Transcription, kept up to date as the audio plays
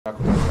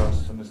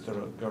Mr.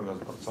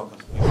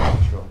 Bartzokas,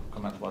 please your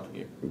comment about the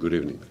game. Good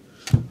evening.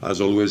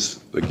 As always,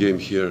 the game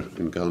here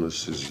in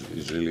Kaunas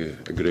is really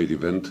a great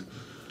event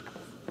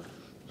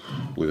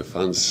with the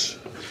fans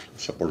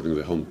supporting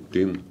the home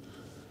team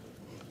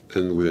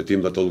and with a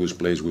team that always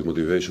plays with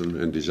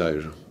motivation and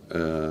desire.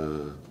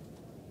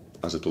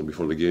 As I told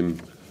before the game,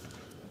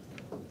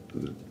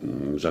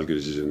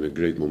 Žalgiris is in a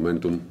great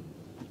momentum,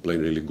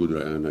 playing really good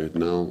right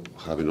now,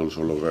 having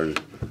also Lover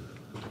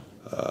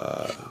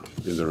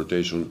in the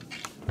rotation,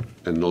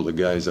 and all the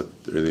guys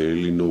that they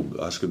really know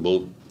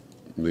basketball,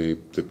 they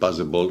pass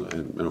the ball,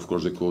 and of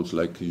course the coach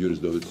like Juris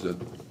Dovic that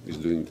is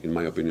doing, in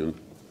my opinion,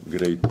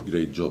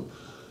 great job.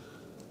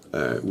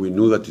 We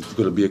knew that it's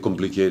going to be a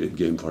complicated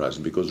game for us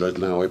because right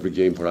now every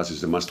game for us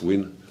is a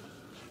must-win,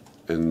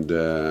 and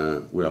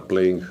we are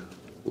playing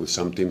with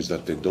some teams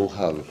that they don't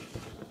have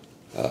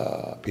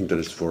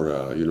interest for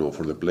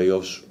for the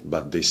playoffs,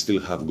 but they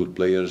still have good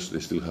players, they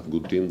still have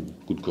good team,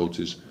 good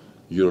coaches.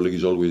 EuroLeague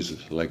is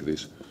always like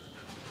this.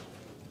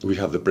 We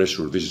have the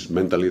pressure. This is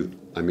mentally,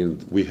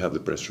 we have the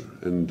pressure,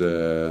 and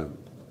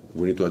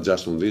we need to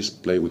adjust on this,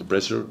 play with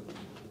pressure.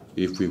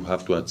 If we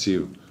have to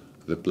achieve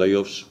the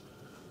playoffs,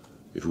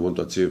 if we want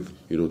to achieve,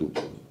 to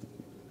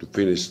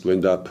finish, to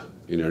end up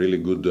in a really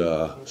good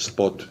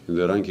spot in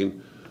the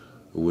ranking,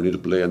 we need to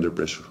play under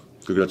pressure.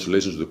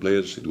 Congratulations to the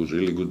players. It was a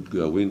really good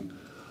win.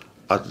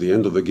 At the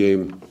end of the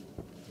game,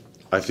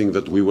 I think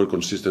that we were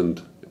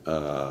consistent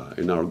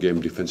in our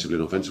game defensively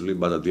and offensively,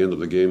 but at the end of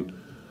the game,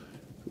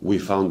 we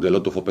found a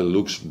lot of open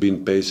looks,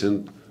 being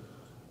patient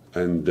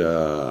and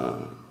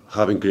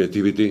having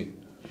creativity.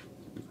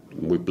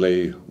 We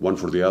play one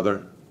for the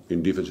other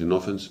in defense and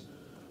offense,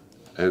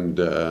 and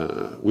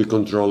we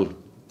control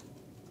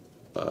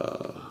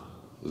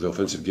the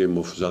offensive game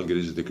of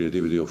Žalgiris, the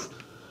creativity of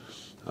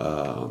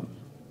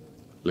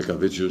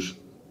Lekavicius,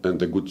 and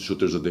the good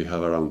shooters that they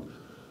have around.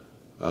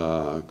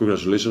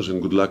 Congratulations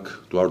and good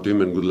luck to our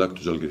team and good luck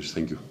to Žalgiris.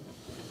 Thank you.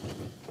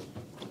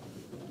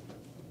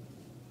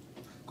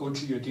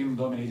 Coach, your team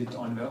dominated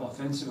on the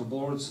offensive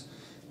boards.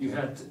 You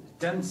had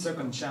 10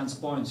 second chance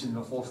points in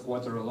the fourth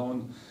quarter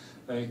alone.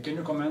 Can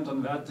you comment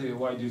on that?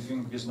 Why do you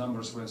think these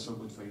numbers were so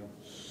good for you?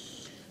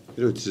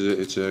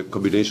 It's a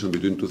combination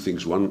between two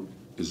things. One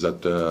is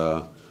that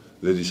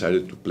they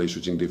decided to play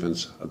switching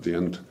defense at the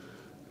end,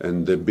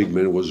 and the big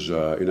man was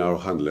in our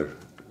handler.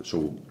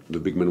 So the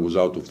big man was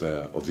out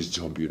of his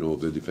job,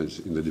 the defense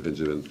in the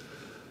defensive end,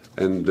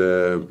 and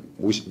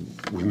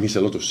we miss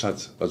a lot of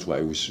shots. That's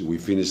why we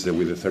finished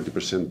with a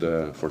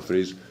 30% for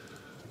threes,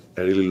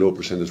 a really low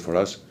percentage for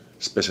us.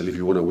 Especially if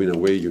you want to win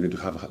away, you need to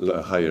have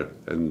a higher,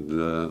 and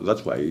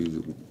that's why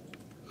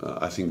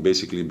I think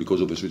basically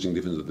because of the switching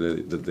defense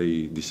that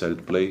they decided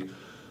to play,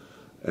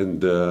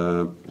 and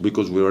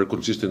because we were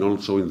consistent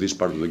also in this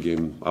part of the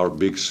game. Our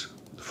bigs,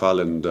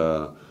 Fall and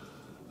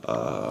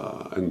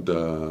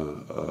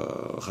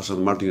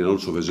Hassan Martin and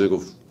also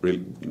Vezegov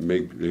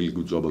made really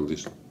good job on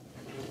this.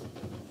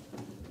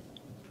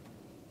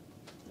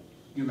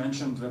 You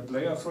mentioned the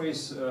playoff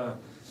race.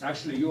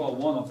 Actually, you are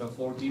one of the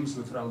four teams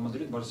with Real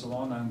Madrid,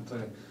 Barcelona, and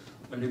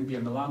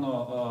Olimpia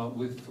Milano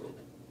with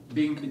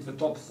being in the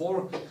top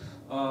four.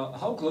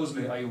 How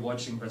closely are you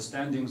watching the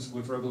standings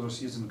with regular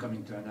season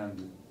coming to an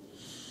end?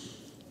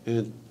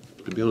 And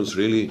to be honest,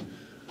 really.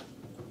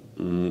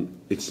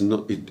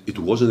 It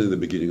wasn't in the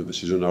beginning of the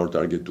season our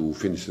target to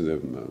finish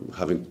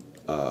having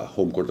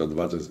home court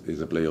advantage in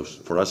the playoffs.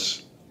 For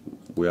us,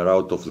 we are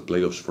out of the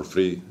playoffs for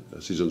 3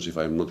 seasons, if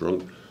I'm not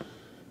wrong,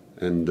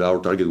 and our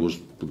target was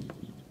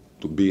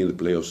to be in the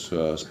playoffs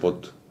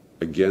spot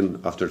again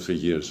after 3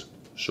 years.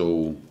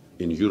 So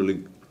in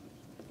EuroLeague,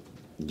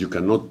 you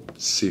cannot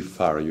see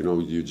far.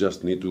 You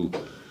just need to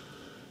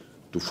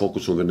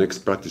focus on the next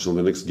practice, on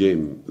the next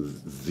game.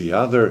 The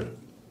other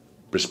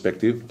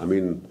perspective,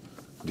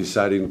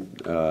 deciding,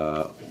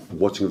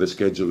 watching the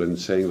schedule and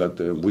saying that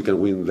we can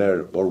win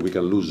there or we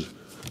can lose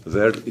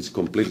there, it's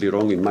completely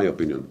wrong in my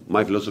opinion.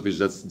 My philosophy is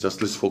that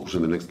just let's focus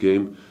on the next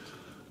game.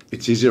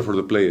 It's easier for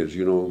the players,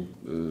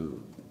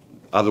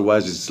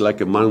 otherwise it's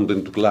like a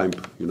mountain to climb,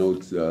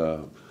 it's,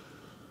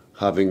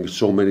 having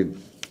so many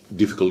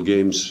difficult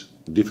games,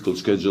 difficult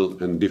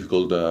schedule and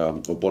difficult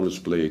opponents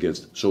to play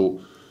against. So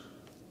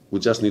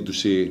we just need to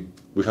see,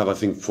 we have I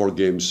think 4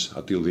 games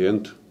until the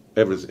end.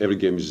 Every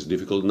game is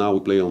difficult. Now we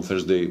play on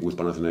Thursday with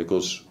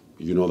Panathinaikos.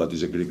 That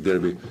is a Greek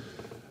derby.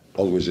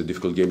 Always a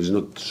difficult game. It's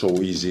not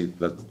so easy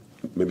that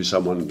maybe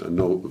someone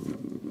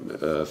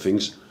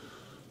thinks.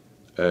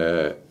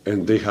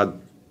 And they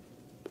had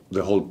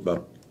the whole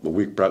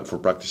week for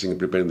practicing and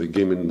preparing the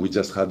game, and we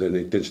just had an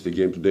intensity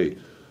game today.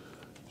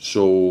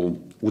 So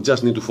we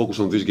just need to focus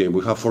on this game.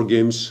 We have 4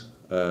 games.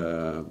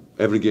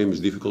 Every game is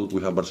difficult.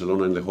 We have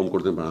Barcelona in the home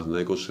court and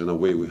Panathinaikos, and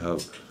away we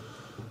have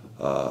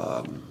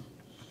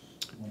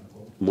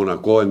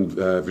Monaco and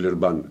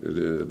Villeurbanne,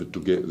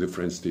 the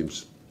French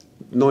teams.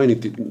 No any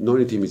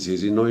team is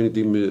easy. No any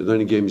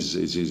game is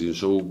easy.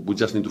 So we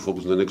just need to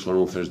focus on the next one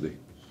on Thursday.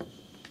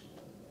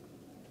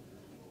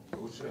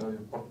 Coach,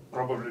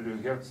 probably you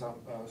heard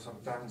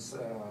sometimes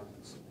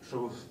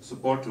show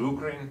support to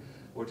Ukraine.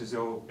 What is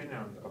your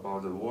opinion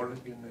about the war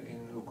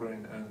in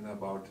Ukraine and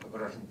about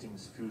Russian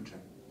team's future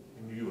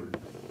in Europe?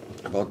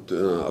 About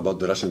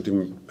the Russian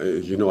team,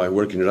 I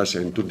work in Russia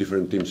in two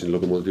different teams, in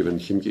Lokomotiv and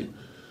Khimki.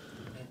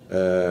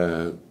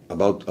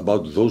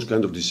 About those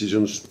kind of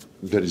decisions,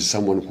 there is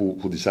someone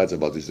who decides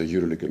about this, the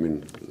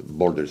EuroLeague,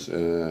 borders.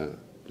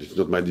 It's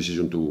not my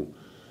decision to.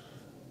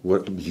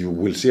 You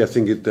will see, I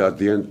think, at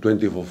the end,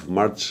 20th of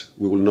March,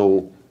 we will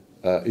know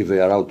if they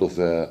are out of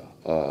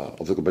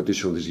the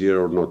competition this year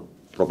or not.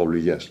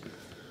 Probably yes.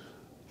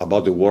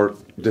 About the war,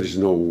 there is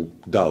no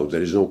doubt,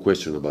 there is no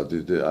question about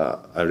it.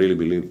 I really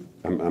believe,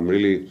 I'm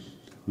really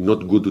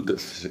not good to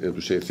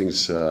say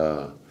things,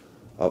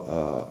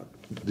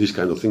 these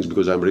kind of things,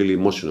 because I'm really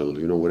emotional.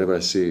 Whenever I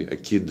see a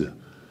kid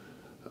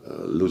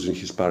losing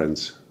his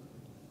parents,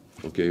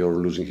 or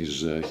losing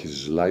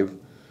his life,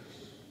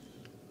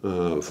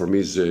 for me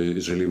it's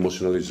really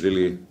emotional. It's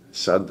really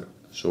sad.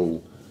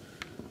 So,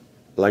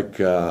 like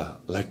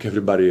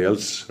everybody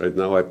else right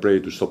now, I pray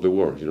to stop the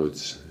war.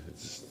 It's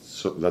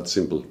so that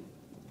simple.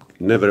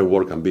 Never a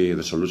war can be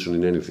the solution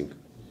in anything.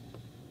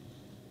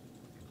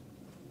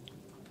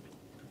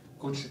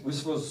 Coach,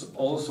 this was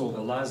also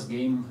the last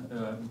game,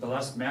 the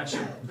last match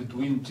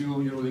between two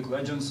EuroLeague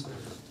legends,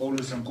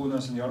 Paulius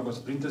Jankūnas and Jorgos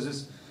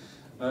Printezis.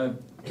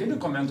 Can you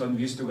comment on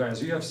these two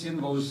guys? You have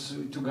seen those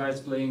two guys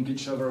playing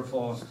each other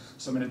for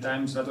so many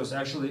times. That was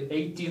actually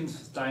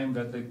 18th time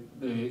that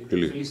they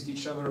faced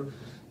each other.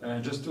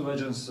 Just two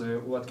legends.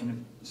 What can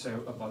you say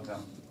about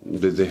them?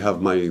 They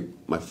have my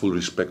full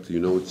respect.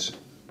 It's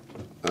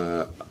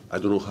I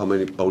don't know how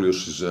many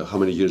Paulius is how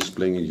many years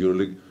playing in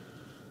EuroLeague.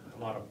 A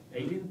lot of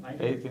 18.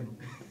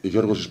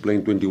 Jorgos is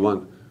playing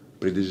 21.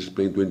 Printezis is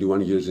playing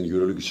 21 years in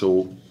EuroLeague.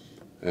 So,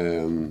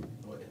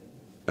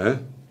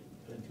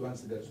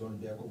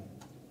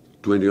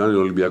 21 in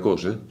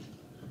Olympiacos.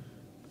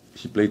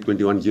 He played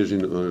 21 years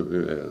in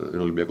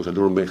Olympiacos. I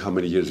don't remember how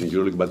many years in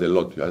EuroLeague, but a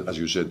lot, as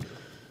you said.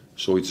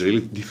 So it's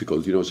really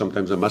difficult.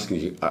 Sometimes I'm asking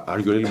him, are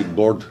you really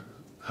bored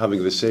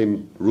having the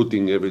same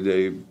routine every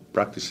day,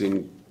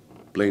 practicing,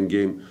 playing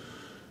game?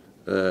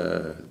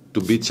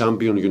 To be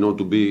champion,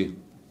 to be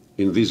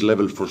in this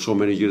level for so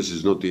many years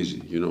is not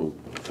easy.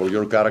 For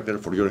your character,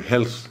 for your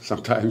health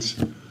sometimes,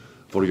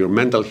 for your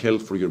mental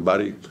health, for your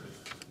body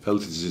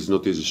health, is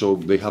not easy. So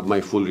they have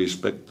my full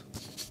respect.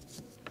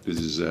 This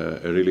is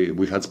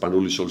we had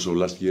Spanoulis also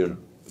last year,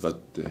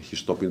 but he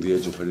stopped in the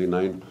age of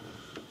 39.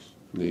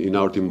 In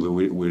our team,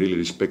 we really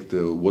respect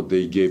what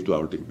they gave to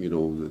our team.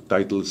 The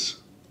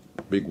titles,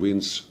 big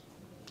wins,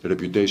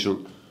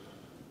 reputation.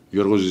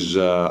 Jorgos is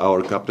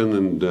our captain,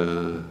 and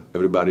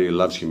everybody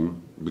loves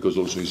him because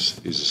also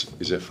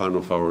he's a fan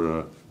of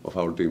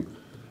our team,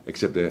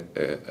 except a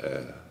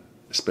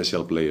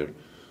special player.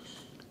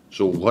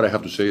 So what I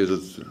have to say is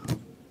that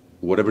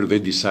whatever they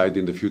decide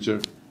in the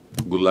future,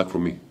 good luck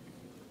from me.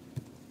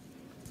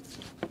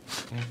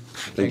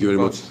 Thank you very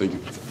much. Thank you.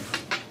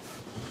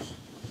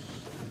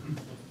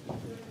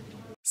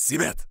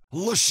 Sibet,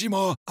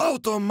 lošimo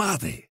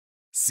automatai.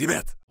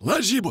 Sibet,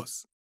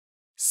 lažybos.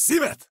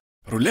 Sibet,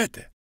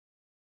 ruletė.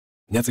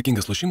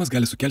 Neatsakingas lošimas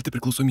gali sukelti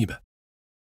priklausomybę.